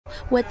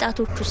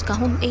ወጣቶቹ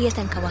እስካሁን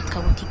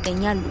እየተንከባከቡት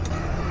ይገኛሉ።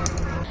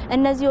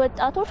 እነዚህ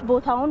ወጣቶች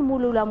ቦታውን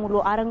ሙሉ ለሙሉ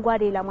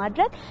አረንጓዴ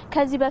ለማድረግ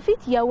ከዚህ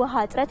በፊት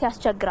የውሃ እጥረት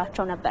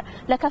ያስቸግራቸው ነበር።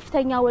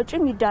 ለከፍተኛ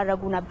ወጪም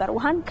ይዳረጉ ነበር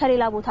ውሃን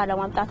ከሌላ ቦታ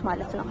ለማምጣት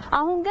ማለት ነው።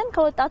 አሁን ግን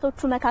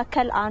ከወጣቶቹ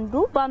መካከል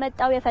አንዱ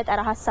ባመጣው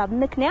የፈጠራ ሐሳብ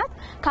ምክንያት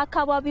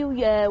ከአካባቢው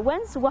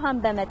ወንዝ ውሃን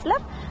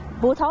በመጥለፍ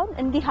ቦታውን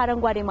እንዲህ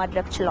አረንጓዴ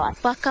ማድረግ ችለዋል።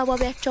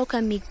 በአካባቢያቸው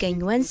ከሚገኝ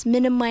ወንዝ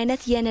ምንም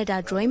አይነት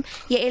የነዳጅ ወይም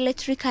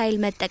የኤሌክትሪክ ኃይል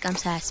መጠቀም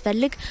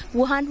ሳያስፈልግ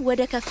ውሃን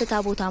ወደ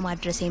ከፍታ ቦታ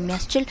ማድረስ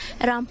የሚያስችል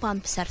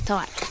ራምፓምፕ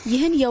ሰርተዋል።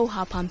 ይህን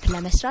የውሃ ፓምፕ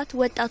ለመስራት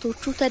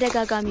ወጣቶቹ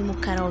ተደጋጋሚ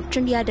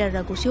ሙከራዎችን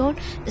ያደረጉ ሲሆን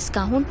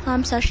እስካሁን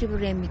 50,000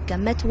 ብር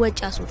የሚገመት ወጪ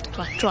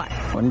አስወጥቷቸዋል።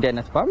 እንዲህ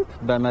አይነት ፓምፕ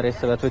በመሬት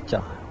ስበት ብቻ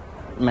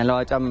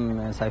መለዋጫም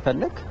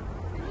ሳይፈልግ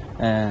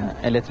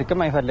ኤሌክትሪክም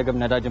አይፈልግም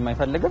ነዳጅም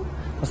አይፈልግም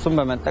እሱም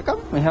በመጠቀም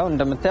ይሄው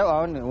እንደምታዩ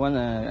አሁን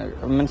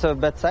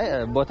ምንሰበት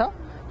ቦታ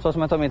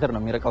 300 ሜትር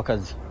ነው የሚርቀው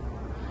ከዚህ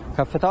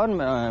ከፍታውን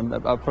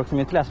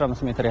አፕሮክሲሜትሊ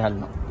 15 ሜትር ያህል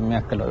ነው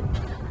የሚያክለው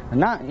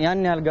እና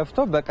ያን ያህል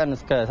ገፍቶ በቀን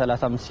እስከ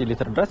 35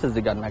 ሊትር ድረስ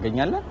እዚህ ጋር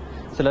እናገኛለን።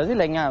 ስለዚህ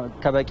ለኛ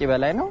ከበቂ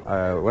በላይ ነው።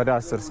 ወደ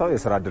 10 ሰው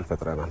የሥራ እድል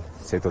ፈጥረናል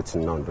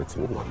ሴቶችና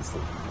ወንዶችን ማለት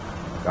ነው።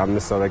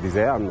 5 ሰው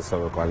በጊዜያ 5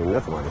 ሰው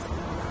በቋሚነት ማለት ነው።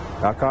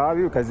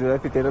 አካባቢው ከዚህ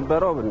በፊት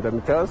የነበረው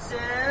እንደምታዩት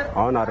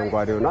አሁን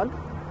አረንጓዴ ሆኗል።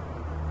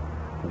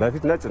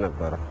 በፊት ነጭ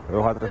ነበር።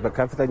 ውሃ እጥረት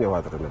ከፍተኛ ውሃ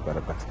እጥረት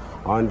ነበረበት።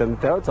 አሁን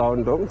እንደምታዩት አሁን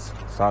እንደውም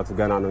ሰዓቱ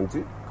ገና ነው እንጂ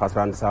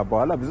ከ11 ሰዓት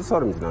በኋላ ብዙ ሰው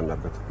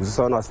የሚዝናናበት ብዙ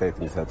ሰው ነው አስተያየት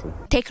የሚሰጡ።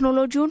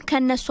 ቴክኖሎጂውን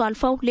ከነሱ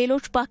አልፈው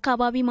ሌሎች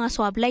በአካባቢ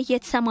ማስዋብ ላይ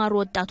የተሰማሩ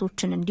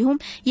ወጣቶችን እንዲሁም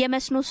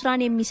የመስኖ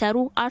ስራን የሚሰሩ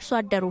አርሶ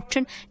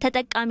አደሮችን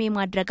ተጠቃሚ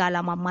ማድረግ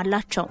አላማም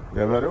አላቸው።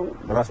 ገበሬው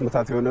ራስ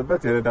መታት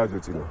የሆነበት የነዳጅ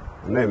ወጪ ነው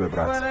እና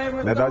የመብራት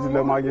ነዳጅን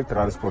ለማግኘት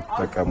ትራንስፖርት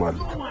ይጠቀማሉ።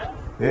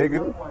 ይሄ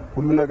ግን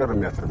ሁሉ ነገር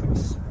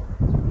የሚያተርፍስ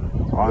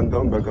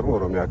አንዱም በቅርቡ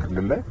ኦሮሚያ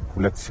ክልል ላይ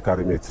 2000 ካሬ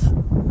ሜትር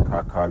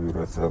ከአካባቢው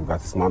ህብረተሰብ ጋር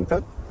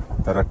ተስማምተን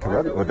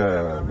ተረክበን ወደ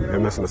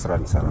የመስኖ ስራ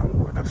እንሰራለን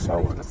ወደ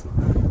እርሻው ማለት ነው።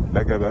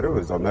 ለገበሬው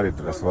እዛው መሬት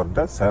ድረስ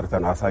ወርደን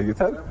ሰርተን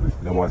አሳይተን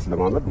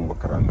ለማስለማመድ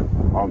እንሞክራለን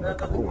አሁን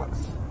በቅርቡ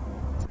ማለት ነው።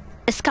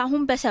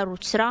 እስካሁን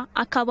በሰሩት ስራ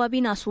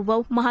አካባቢን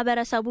አስውበው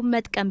ማህበረሰቡን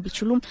መጥቀም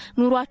ቢችሉም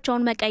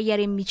ኑሯቸውን መቀየር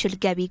የሚችል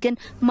ገቢ ግን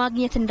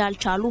ማግኘት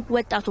እንዳልቻሉ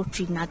ወጣቶቹ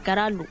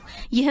ይናገራሉ።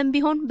 ይህም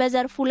ቢሆን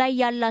በዘርፉ ላይ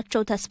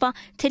ያላቸው ተስፋ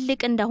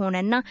ትልቅ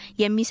እንደሆነና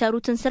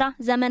የሚሰሩትን ስራ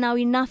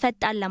ዘመናዊና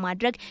ፈጣን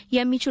ለማድረግ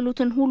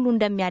የሚችሉትን ሁሉ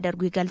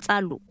እንደሚያደርጉ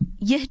ይገልጻሉ።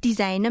 ይህ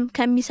ዲዛይንም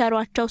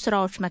ከሚሰሯቸው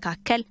ስራዎች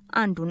መካከል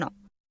አንዱ ነው።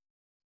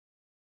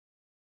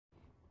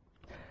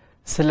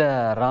 ስለ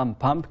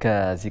ራምፓምፕ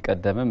ከዚህ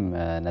ቀደምም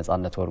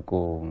ነጻነት ወርቁ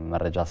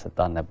መረጃ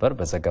ሰጣን ነበር።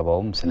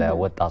 በዘገባውም ስለ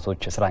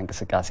ወጣቶች ስራ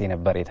እንቅስቃሴ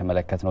ነበር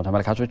የተመለከተነው።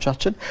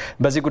 ተመልካቾቻችን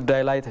በዚህ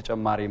ጉዳይ ላይ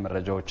ተጨማሪ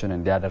መረጃዎችን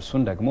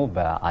እንዲያደርሱን ደግሞ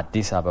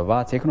በአዲስ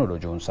አበባ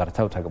ቴክኖሎጂውን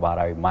ሰርተው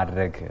ተግባራዊ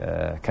ማድረግ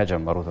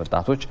ከጀመሩት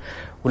ወጣቶች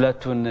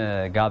ሁለቱን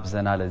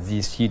ጋብዘናል።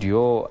 እዚህ ስቱዲዮ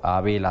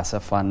አቤል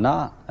አሰፋና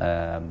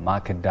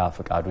ማክዳ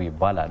ፍቃዱ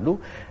ይባላሉ።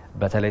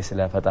 በተለይ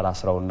ስለ ፈጠራ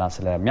ስራውና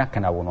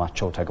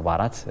ስለሚያከናውኗቸው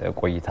ተግባራት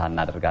ቆይታ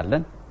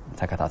እናደርጋለን።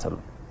 ተከታተሉ።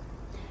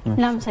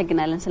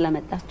 እናመሰግናለን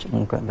ስለመጣችሁ።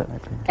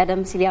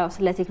 ቀደም ሲል ያው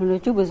ስለ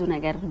ቴክኖሎጂ ብዙ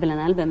ነገር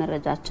ብለናል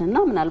በመረጃችንና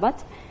ምናልባት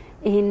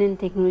ይሄንን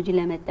ቴክኖሎጂ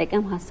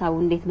ለመጠቀም ሐሳቡ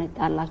እንዴት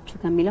መጣላችሁ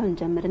ከሚለው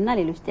እንጀምርና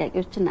ሌሎች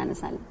ጥያቄዎችን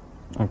እናነሳለን።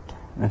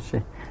 እሺ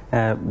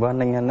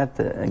በዋነኛነት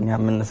እኛ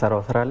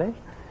የምንሰራው ስራ ላይ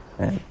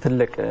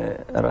ትልቅ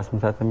ራስ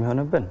ምታት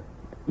የሚሆንብን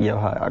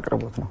የውሃ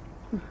አቅርቦት ነው።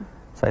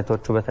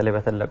 ሳይቶቹ በተለይ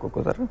በተለቁ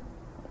ቁጥር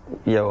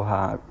የውሃ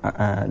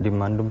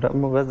ዲማንዱም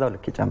ደግሞ በዛው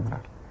ልክ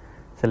ይጨምራል።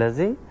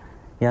 ስለዚህ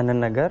ያንን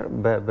ነገር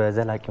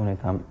በዘላቂ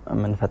ሁኔታ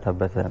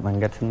የምንፈታበት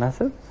መንገድ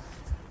ስናስብ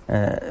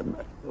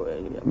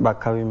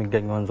በአካባቢ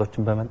የሚገኙ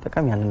ወንዞችን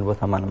በመጠቀም ያንን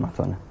ቦታ ማልማት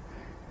ሆነ።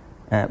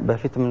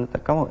 በፊት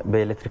የምንጠቀመው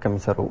በኤሌክትሪክ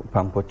የሚሰሩ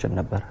ፓምፖችን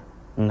ነበር።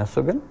 እነሱ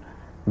ግን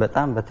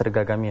በጣም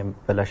በተደጋጋሚ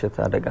የበላሸት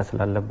አደጋ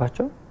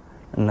ስላለባቸው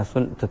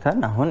እነሱን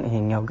ትተን አሁን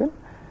ይሄኛው ግን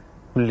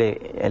ሁሌ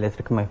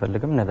ኤሌክትሪክም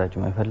አይፈልግም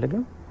ነዳጅም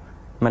አይፈልግም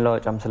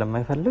መለዋወጫም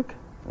ስለማይፈልግ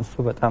እሱ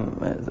በጣም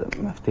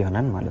መፍትሄ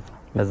ይሆናል ማለት ነው።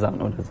 ለዛም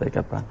ነው ወደዛ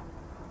የገባነው።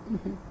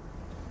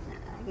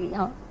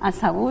 ያው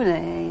አሳቡ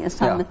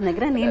እሷመት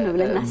ነግረን ይሄን ነው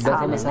ብለን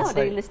አሳባለና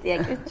ወደ ሌሎች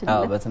ጥያቄዎች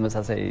አዎ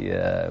በተመሳሳይ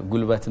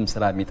ጉልበትም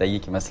ስራ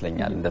የሚጠይቅ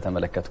ይመስለኛል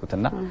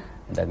እንደተመለከትኩትና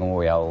ደግሞ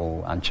ያው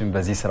አንቺም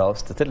በዚህ ስራ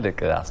ውስጥ ትልቅ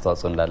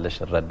አስተዋጽኦ እንዳለሽ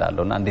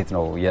እረዳለሁና እንዴት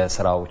ነው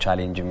የስራው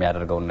ቻሌንጅ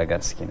የሚያደርገው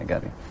ነገር እስኪ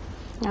ንገሪኝ።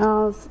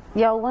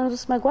 ያው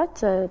ወንዙስ መግባት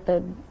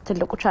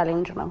ትልቁ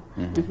ቻሌንጅ ነው።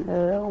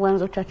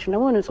 ወንዞቻችን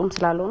ደግሞ ንጹም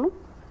ስላልሆኑ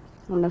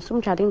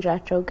እነሱም ቻሌንጅ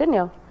ናቸው። ግን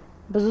ያው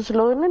ብዙ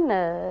ስለሆነን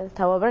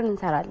ተባብረን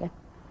እንሰራለን።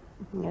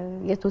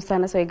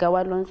 የተወሰነ ሰው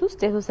ይገባል ወንዝ ውስጥ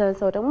የተወሰነ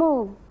ሰው ደግሞ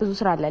ብዙ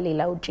ስራ አለ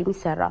ሌላ ውጪ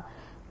የሚሰራ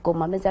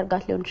ጎማ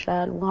መዘርጋት ሊሆን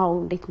ይችላል ውሃው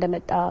እንዴት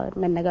እንደመጣ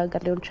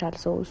መነጋገር ሊሆን ይችላል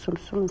ሰው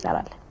እሱን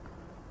እንሰራለን።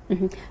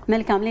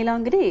 መልካም ሌላው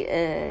እንግዲህ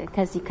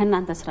ከዚህ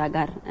ከናንተ ስራ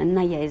ጋር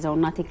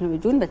እናያይዘውና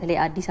ቴክኖሎጂውን በተለይ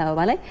አዲስ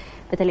አበባ ላይ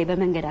በተለይ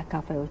በመንገድ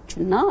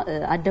አካፋዮችና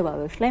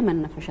አደባባዮች ላይ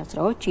መነፈሻ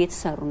ስራዎች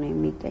እየተሰሩ ነው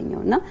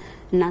የሚገኘውና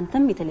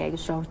እናንተም የተለያዩ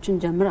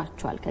ስራዎችን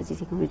ጀምራችኋል ከዚህ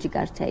ቴክኖሎጂ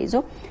ጋር ተያይዞ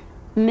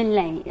ምን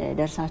ላይ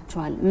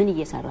ደርሳችኋል ምን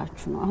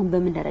እየሰራችሁ ነው አሁን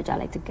በምን ደረጃ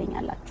ላይ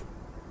ትገኛላችሁ?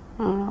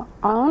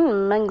 አሁን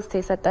መንግስት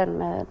የሰጠን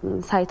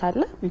ሳይት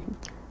አለ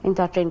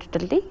ኢንተርቼንጅ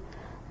ድልድይ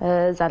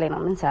እዛ ላይ ነው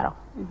የምንሰራው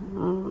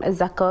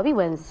እዛ አካባቢ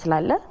ወንዝ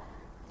ስላለ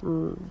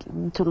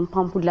እንትኑን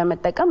ፓምፑን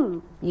ለመጠቀም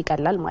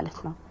ይቀላል ማለት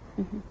ነው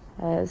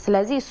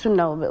ስለዚህ እሱ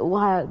ነው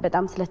ውሃ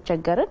በጣም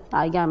ስለተቸገርን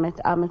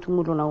አመቱ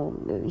ሙሉ ነው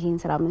ይሄን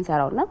ስራ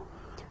የምንሰራውና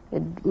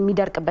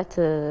የሚደርቅበት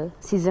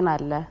ሲዝን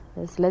አለ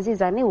ስለዚህ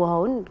ዛኔ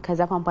ውሃውን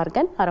ከዛ ፓምፕ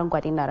አድርገን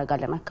አረንጓዴ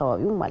እናደርጋለን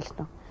አካባቢውን ማለት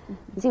ነው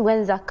እዚህ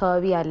ወንዝ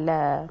አካባቢ ያለ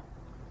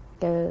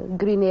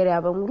ግሪን ኤሪያ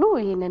በሙሉ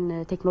ይሄንን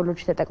ቴክኖሎጂ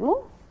ተጠቅሞ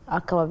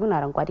አካባቢውን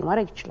አረንጓዴ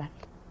ማድረግ ይችላል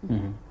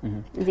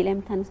እዚህ ላይ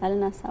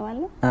ምታነሳለን ሐሳብ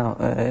አለ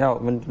ያው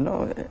ምንድነው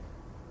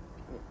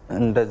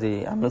እንደዚህ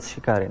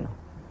 5000 ካሬ ነው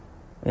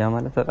ያ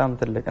ማለት በጣም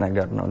ትልቅ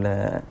ነገር ነው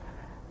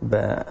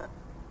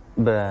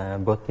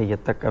በቦቴ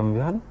እየተጠቀም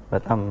ቢሆን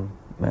በጣም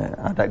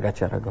አዳጋች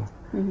ያደርጋል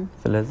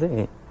ስለዚህ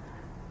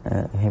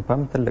ይሄ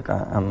ፓምፕ ትልቅ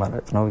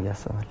አማራጭ ነው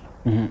ያስባለሁ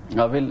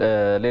አቤል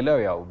ሌላው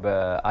ያው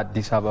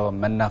በአዲስ አበባ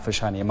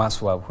መናፈሻን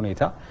የማስዋብ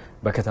ሁኔታ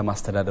በከተማ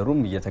አስተዳደሩም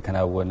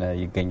እየተከናወነ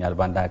ይገኛል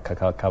ባንዳ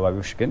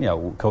አካባቢዎች ግን ያው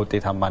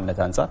ከውጤታማነት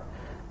አንፃር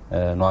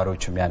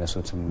ኗሪዎች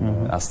የሚያነሱትም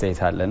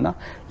አስተያየት አለና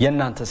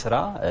የእናንተ ስራ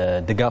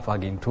ድጋፍ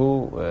አግኝቶ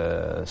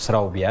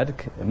ስራው ቢያድግ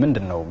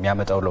ምንድነው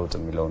የሚያመጣው ለውጥ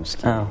የሚለውን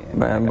እስኪ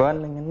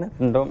በዋነኝነት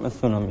እንደውም እሱ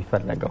ነው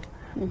የሚፈልገው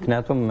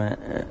ምክንያቱም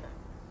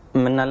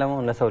ምናለማው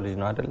ለሰው ልጅ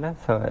ነው አይደለ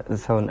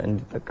ሰውን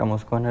እንዲጠቀመው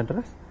እስከሆነ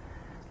ድረስ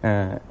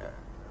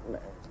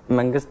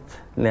መንግስት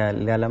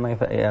ሊያለማ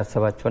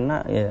ያሰባቸውና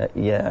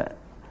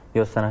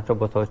የወሰናቸው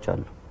ቦታዎች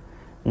አሉ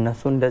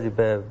እነሱ እንደዚህ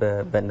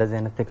በእንደዚህ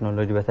አይነት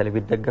ቴክኖሎጂ በተለይ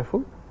ቢደገፉ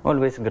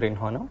ኦልዌይስ ግሪን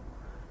ሆነው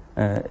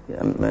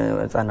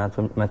ህጻናቱ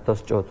መተው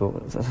ሲጫወቱ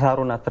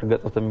ሳሩን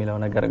አትርገጡት የሚለው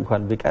ነገር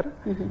እንኳን ቢቀር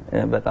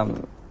በጣም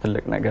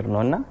ትልቅ ነገር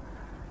ነውና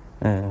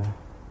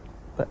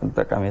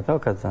ጠቃሚታው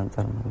ከዛ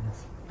አንፃር ነው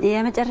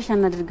የመጨረሻ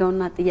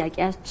እናድርገውና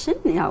ጥያቄያችን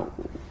ያው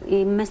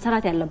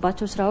መሰራት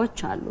ያለባቸው ስራዎች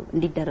አሉ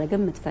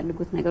እንዲደረግም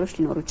የምትፈልጉት ነገሮች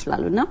ሊኖሩ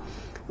ይችላሉና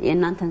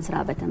የእናንተን ስራ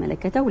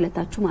በተመለከተ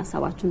ሁለታችሁም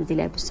ሐሳባችሁን እዚህ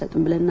ላይ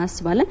ብትሰጡን ብለን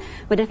እናስባለን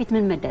ወደፊት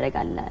ምን መደረግ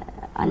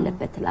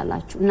አለበት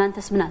ላላችሁ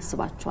እናንተስ ምን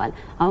አስባችኋል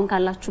አሁን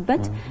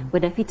ካላችሁበት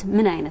ወደፊት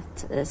ምን አይነት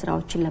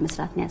ስራዎችን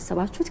ለመስራት ነው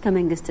ያሰባችሁት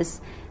ከመንግስትስ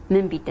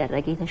ምን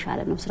ቢደረግ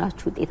የተሻለ ነው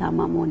ስራችሁ ውጤታማ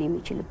መሆን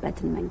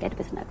የሚችልበትን መንገድ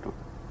ብትነግሩ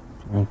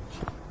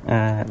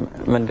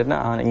ምንድነው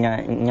አሁን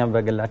እኛ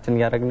በግላችን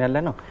ያደረግን ያለ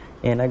ነው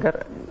ይሄ ነገር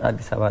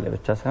አዲስ አበባ ላይ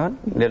ብቻ ሳይሆን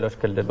ሌሎች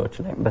ክልሎች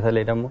ላይ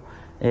በተለይ ደግሞ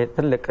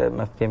ትልቅ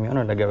መፍትሄ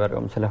የሚሆነው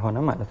ለገበሬውም ስለሆነ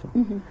ማለት ነው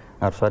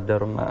አርሶ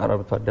አደሩም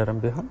አርብቶ አደሩም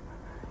ቢሆን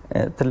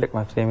ትልቅ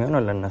መፍትሄ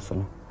የሚሆነው ለነሱ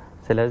ነው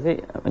ስለዚህ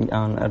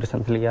አሁን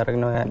ሪሰንትሊ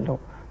ያደረግነው ያለው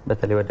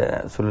በተለይ ወደ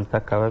ሱሉልታ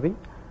አካባቢ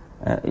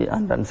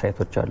አንዳንድ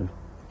ሳይቶች አሉ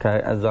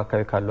ከዛው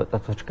አካባቢ ካሉ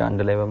ወጣቶች ጋር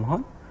አንድ ላይ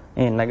በመሆን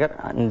ይሄን ነገር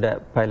እንደ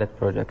ፓይለት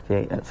ፕሮጀክት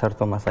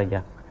ሰርቶ ማሳያ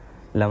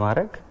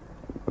ለማድረግ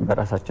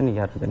በራሳችን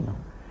እያደረግን ነው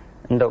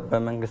እንደው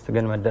በመንግስት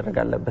ግን መደረግ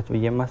አለበት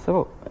ብዬ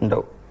የማስበው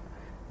እንደው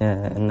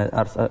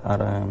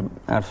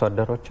አርሶ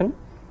አደሮችን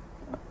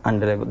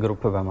አንድ ላይ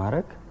ግሩፕ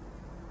በማድረግ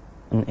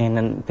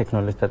ይሄንን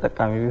ቴክኖሎጂ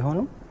ተጠቃሚ ቢሆኑ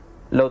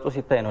ለውጡ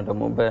ሲታይ ነው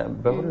ደግሞ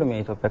በሁሉም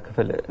የኢትዮጵያ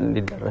ክፍል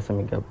ሊደረስ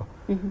የሚገባው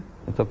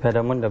ኢትዮጵያ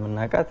ደግሞ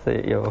እንደምናውቃት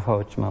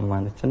የውሃዎች ማማ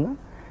ነችና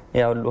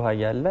ያው ውሃ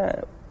ያለ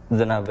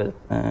ዝናብ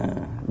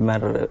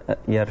መር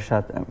የእርሻ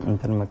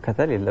እንትን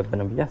መከተል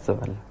የለብንም ብዬ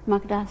አስባለሁ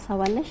ማክዳ ሐሳብ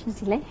አለሽ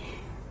እዚህ ላይ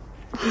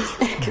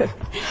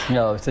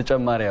ያው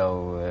ተጨማሪ ያው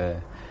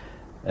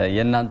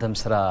የእናንተም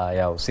ስራ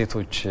ያው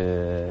ሴቶች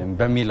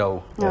በሚለው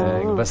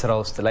በስራ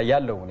ውስጥ ላይ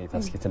ያለው ሁኔታ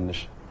እስኪ ትንሽ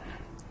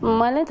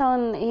ማለት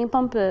አሁን ይሄን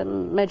ፓምፕ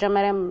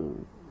መጀመሪያም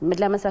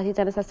ለመስራት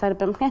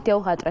የተነሳሳበት ምክንያት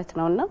የውሃ እጥረት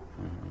ነውና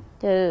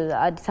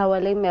አዲስ አበባ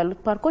ላይም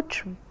ያሉት ፓርኮች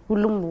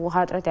ሁሉም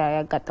ውሃ እጥረት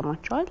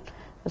ያጋጥማቸዋል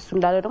እሱ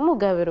እንዳለ ደግሞ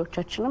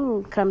ገበሬዎቻችንም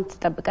ክረምት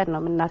ተጠብቀን ነው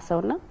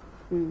የምናርሰውና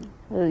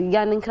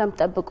ያንን ክረምት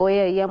ጠብቆ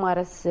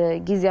የማረስ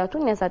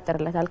ጊዜያቱን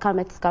ያሳጥርለታል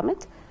ከአመት እስከ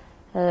አመት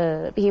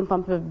ይሄን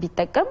ፓምፕ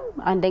ቢጠቀም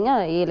አንደኛ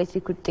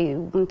የኤሌክትሪክ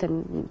እንትን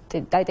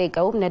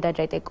አይጠይቀውም ነዳጅ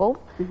አይጠይቀውም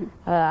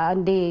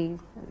አንዴ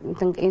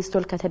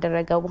ኢንስቶል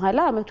ከተደረገ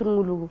በኋላ አመቱን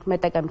ሙሉ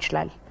መጠቀም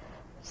ይችላል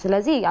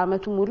ስለዚህ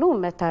አመቱን ሙሉ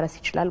መታረስ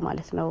ይችላል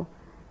ማለት ነው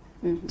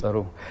ጥሩ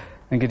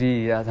እንግዲህ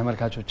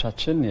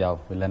ተመልካቾቻችን ያው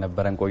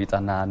ለነበረን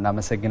ቆይታና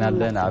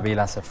እናመሰግናለን አቤል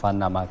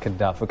አሰፋና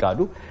ማክዳ ፍቃዱ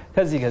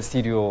ከዚህ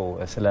ከስቱዲዮ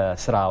ስለ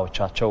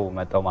ስራዎቻቸው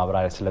መጣው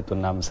ማብራሪያ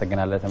ስለጡና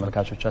እናመሰግናለን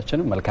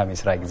ተመልካቾቻችን መልካም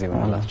የስራ ጊዜ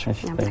ይሁንላችሁ